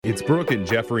It's Brooke and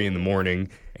Jeffrey in the morning,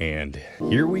 and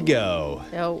here we go.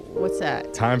 Oh, what's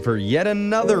that? Time for yet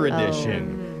another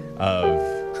edition of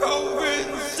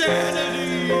COVID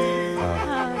Sanity.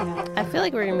 I feel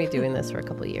like we're going to be doing this for a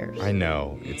couple years. I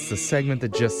know, it's the segment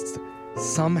that just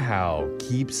somehow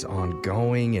keeps on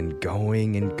going and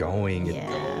going and going.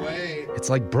 Yeah. It's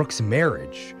like Brooke's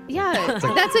marriage. Yeah, that's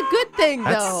a good thing,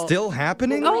 That's though. still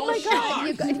happening? Oh, my God.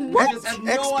 You guys, what?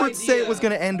 Experts say it was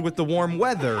going to end with the warm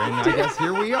weather, and I guess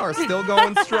here we are, still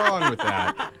going strong with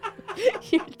that.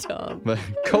 You're dumb. But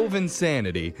Coven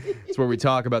Sanity is where we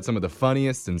talk about some of the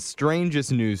funniest and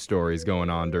strangest news stories going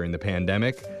on during the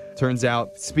pandemic. Turns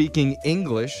out speaking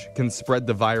English can spread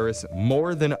the virus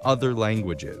more than other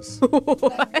languages.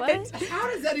 What? How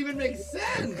does that even make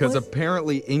sense? Because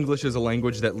apparently English is a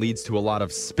language that leads to a lot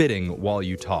of spitting while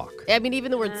you talk. I mean,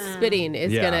 even the word spitting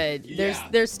is Yeah.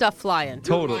 there's stuff flying.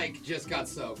 Totally. Mike just got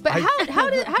soaked. But how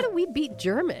do we beat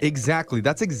German? Exactly.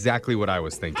 That's exactly what I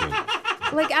was thinking.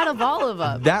 Like, out of all of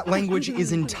them. That language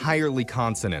is entirely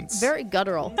consonants. Very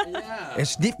guttural.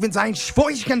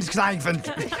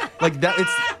 Like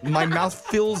that, my mouth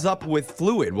fills up with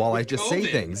fluid while I just say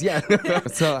COVID. things. Yeah.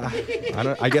 So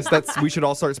I guess we should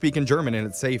all start speaking German and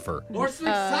it's safer. Or speak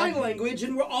sign language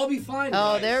and we'll all be fine.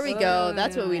 Oh, guys. there we go.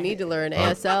 That's what we need to learn,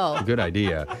 ASL. Good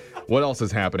idea. What else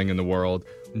is happening in the world?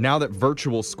 Now that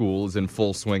virtual school is in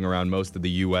full swing around most of the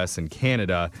U.S. and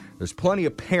Canada, there's plenty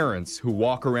of parents who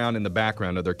walk around in the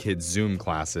background of their kids' Zoom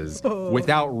classes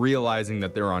without realizing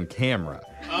that they're on camera.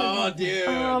 Oh, dude.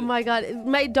 Oh my God.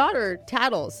 My daughter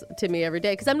tattles to me every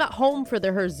day because I'm not home for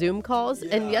her Zoom calls.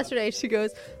 And yesterday she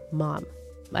goes, Mom,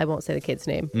 I won't say the kid's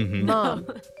name. Mm-hmm. Mom,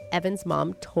 Evan's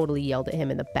mom totally yelled at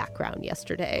him in the background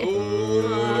yesterday.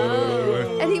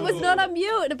 And he was not on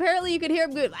mute. And apparently you could hear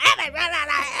him going,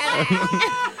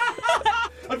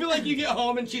 I feel like you get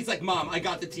home and she's like, Mom, I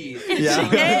got the tea.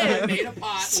 Yeah. I made a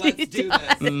pot. Let's do this.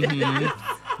 Mhm.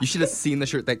 You should have seen the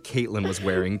shirt that Caitlin was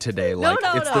wearing today. Like,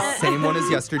 no, it's no. the same one as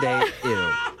yesterday.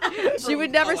 Ew. She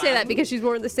would never say that because she's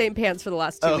worn the same pants for the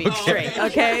last 2 weeks straight,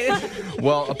 okay?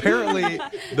 Well, apparently,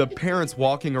 the parents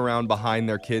walking around behind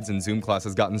their kids in Zoom class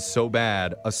has gotten so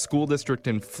bad, a school district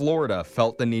in Florida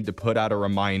felt the need to put out a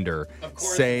reminder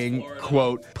course saying, it's Florida.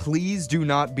 quote, please do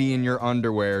not be in your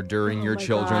underwear during your my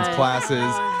children's God.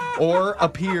 classes or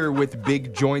appear with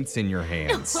big joints in your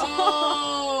hands. Oh.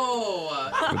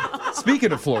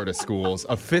 Speaking of Florida schools,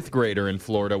 a fifth grader in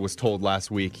Florida was told last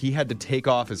week he had to take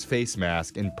off his face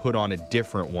mask and put on a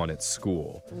different one at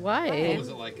school. Why? What was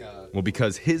it like? Well,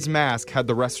 because his mask had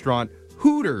the restaurant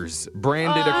Hooters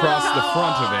branded across the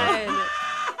front of it.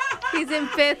 He's in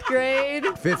 5th grade.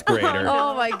 Fifth grader.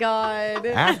 Oh my God.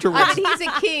 Afterwards, I mean, he's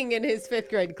a king in his 5th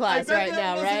grade class right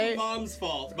now, right? Mom's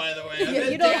fault, by the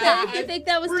way. You don't think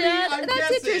that was Dad? I'm That's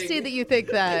guessing. interesting that you think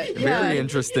that. very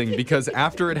interesting because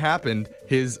after it happened,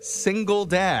 his single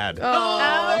dad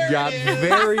Oh. got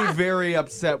very, very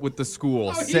upset with the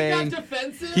school, Oh, saying, he got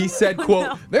defensive? he said,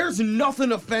 quote, there's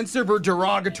nothing offensive or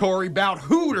derogatory about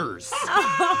Hooters.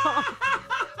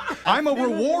 I'm a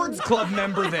rewards club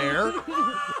member there.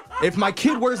 If my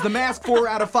kid wears the mask 4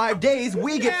 out of 5 days,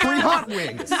 we get free hot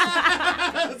wings.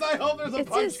 I hope there's a It's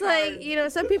punch just card.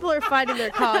 like, some people are fighting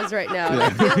their cause right now. I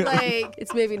feel like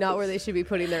it's maybe not where they should be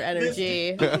putting their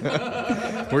energy.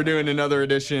 We're doing another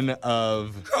edition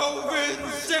of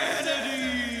COVID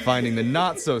Sanity. finding the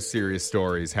not-so-serious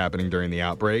stories happening during the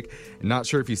outbreak. Not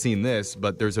sure if you've seen this,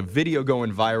 but there's a video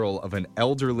going viral of an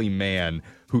elderly man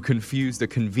who confused a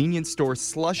convenience store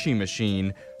slushie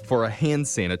machine for a hand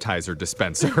sanitizer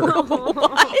dispenser.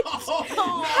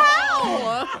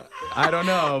 How? I don't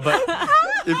know, but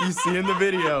if you see in the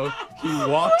video,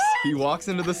 he walks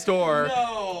into the store,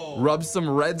 No. rubs some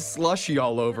red slushie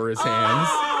all over his hands,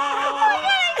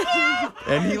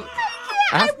 and he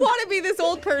I want to be this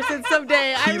old person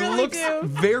someday. I he really looks do.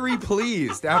 very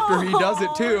pleased after he does it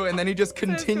too, and then he just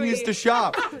continues sweet. to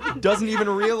shop. Doesn't even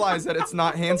realize that it's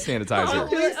not hand At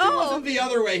sanitizer. least it wasn't the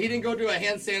other way. He didn't go to a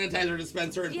hand sanitizer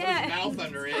dispenser and put Yeah. his mouth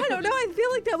under it. I don't know. I feel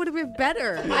like that would have been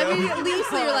better. I mean, at least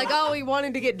you're like, oh, he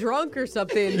wanted to get drunk or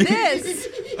something.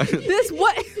 This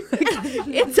what?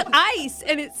 It's ice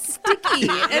and it's sticky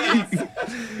and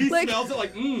it's He like- smells it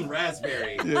like,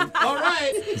 raspberry. All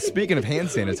right. Speaking of hand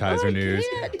sanitizer news,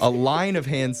 a line of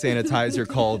hand sanitizer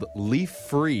called Leaf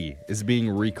Free is being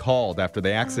recalled after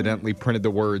they accidentally printed the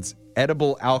words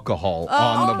edible alcohol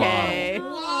on the bottle. okay.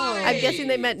 Why? I'm guessing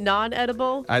they meant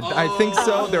non-edible. I think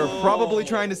so. They're probably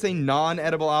trying to say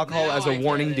non-edible alcohol Now as a I get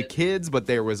warning to it. kids, but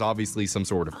there was obviously some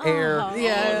sort of air.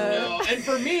 Yeah. Oh, no. And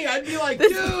for me, I'd be like,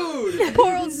 dude.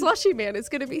 Poor old slushy man is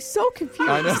going to be so confused.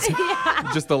 I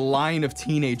know. Just a line of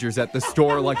teenagers at the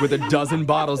store, like with a dozen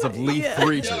bottles of Leaf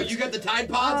Freezers. Yo, you got the Tide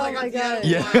Pods? Oh I got my the God. edible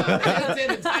Yeah. ones.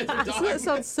 And Tide for Doesn't that dogs.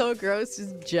 sound so gross?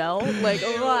 Just gel? Like, Ew,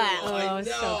 oh, I it's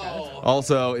so gross. know.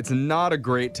 Also, it's not a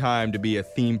great time to be a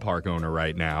theme park owner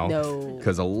right now. No.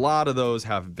 Because a lot of those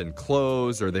have been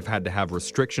closed or they've had to have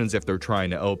restrictions if they're trying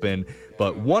to open.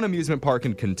 But one amusement park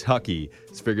in Kentucky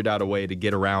has figured out a way to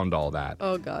get around all that.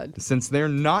 Oh, God. Since they're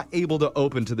not able to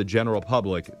open to the general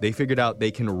public, they figured out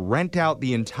they can rent out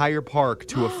the entire park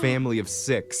to a family of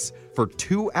 6 for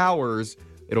 2 hours.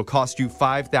 It'll cost you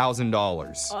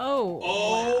 $5,000.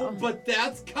 Oh, but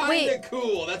that's kind Wait, of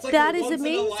cool. That's like that a is once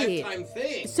amazing. in a lifetime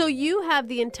thing. So you have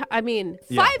the entire,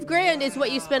 Yeah. $5,000 is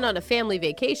what you spend on a family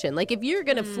vacation. Like if you're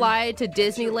going to fly to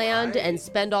Disneyland and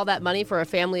spend all that money for a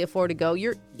family of 4 to go,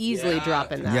 you're easily Yeah.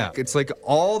 dropping that. Yeah, it's like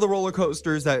all the roller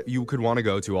coasters that you could want to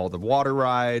go to, all the water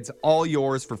rides, all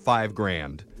yours for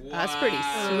 $5,000. That's pretty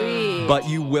sweet. But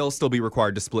you will still be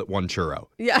required to split one churro.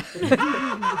 Yeah.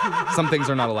 Some things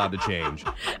are not allowed to change.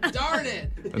 Darn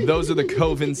it. And those are the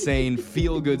Cove Insane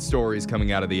feel-good stories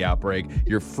coming out of the outbreak.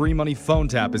 Your free money phone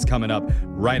tap is coming up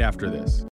right after this.